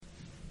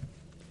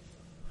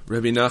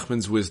Rebbe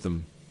Nachman's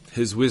wisdom,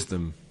 his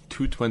wisdom,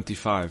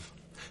 225.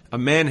 A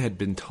man had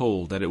been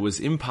told that it was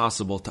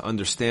impossible to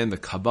understand the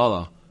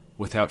Kabbalah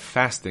without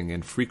fasting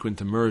and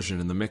frequent immersion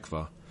in the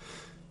mikvah.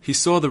 He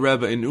saw the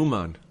Rebbe in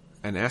Uman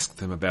and asked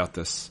him about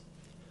this.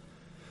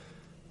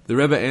 The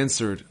Rebbe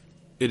answered,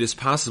 "It is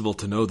possible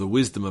to know the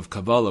wisdom of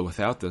Kabbalah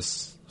without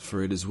this,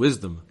 for it is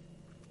wisdom."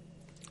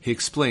 He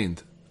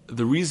explained,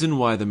 the reason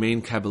why the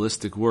main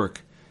Kabbalistic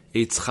work,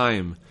 Eitz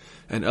Chaim,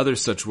 and other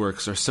such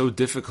works are so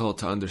difficult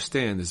to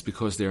understand is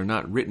because they are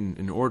not written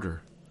in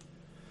order.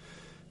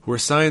 Where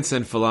science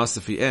and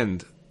philosophy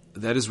end,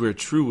 that is where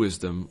true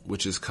wisdom,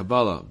 which is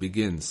Kabbalah,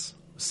 begins.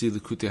 See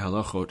Likutei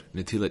Halachot,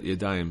 Netilat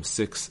Yadayim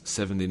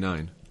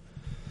 679.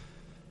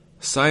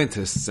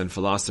 Scientists and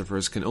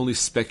philosophers can only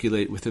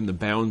speculate within the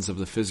bounds of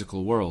the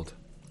physical world.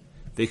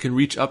 They can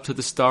reach up to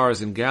the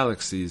stars and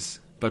galaxies,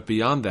 but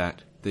beyond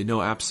that, they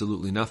know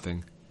absolutely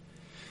nothing.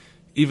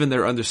 Even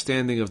their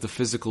understanding of the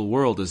physical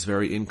world is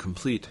very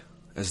incomplete,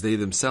 as they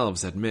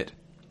themselves admit.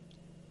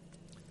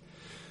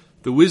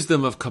 The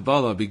wisdom of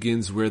Kabbalah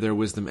begins where their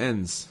wisdom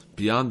ends,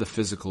 beyond the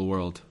physical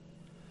world.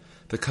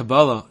 The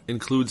Kabbalah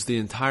includes the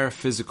entire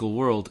physical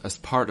world as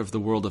part of the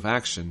world of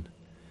action.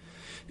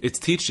 Its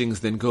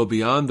teachings then go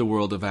beyond the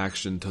world of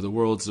action to the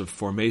worlds of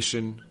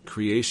formation,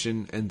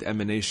 creation, and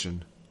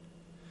emanation.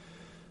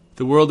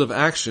 The world of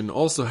action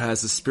also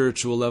has a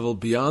spiritual level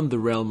beyond the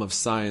realm of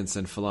science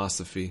and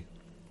philosophy.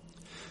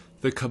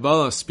 The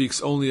Kabbalah speaks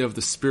only of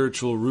the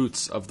spiritual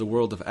roots of the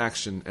world of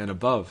action and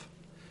above.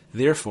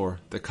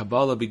 Therefore, the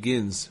Kabbalah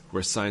begins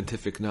where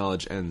scientific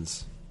knowledge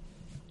ends.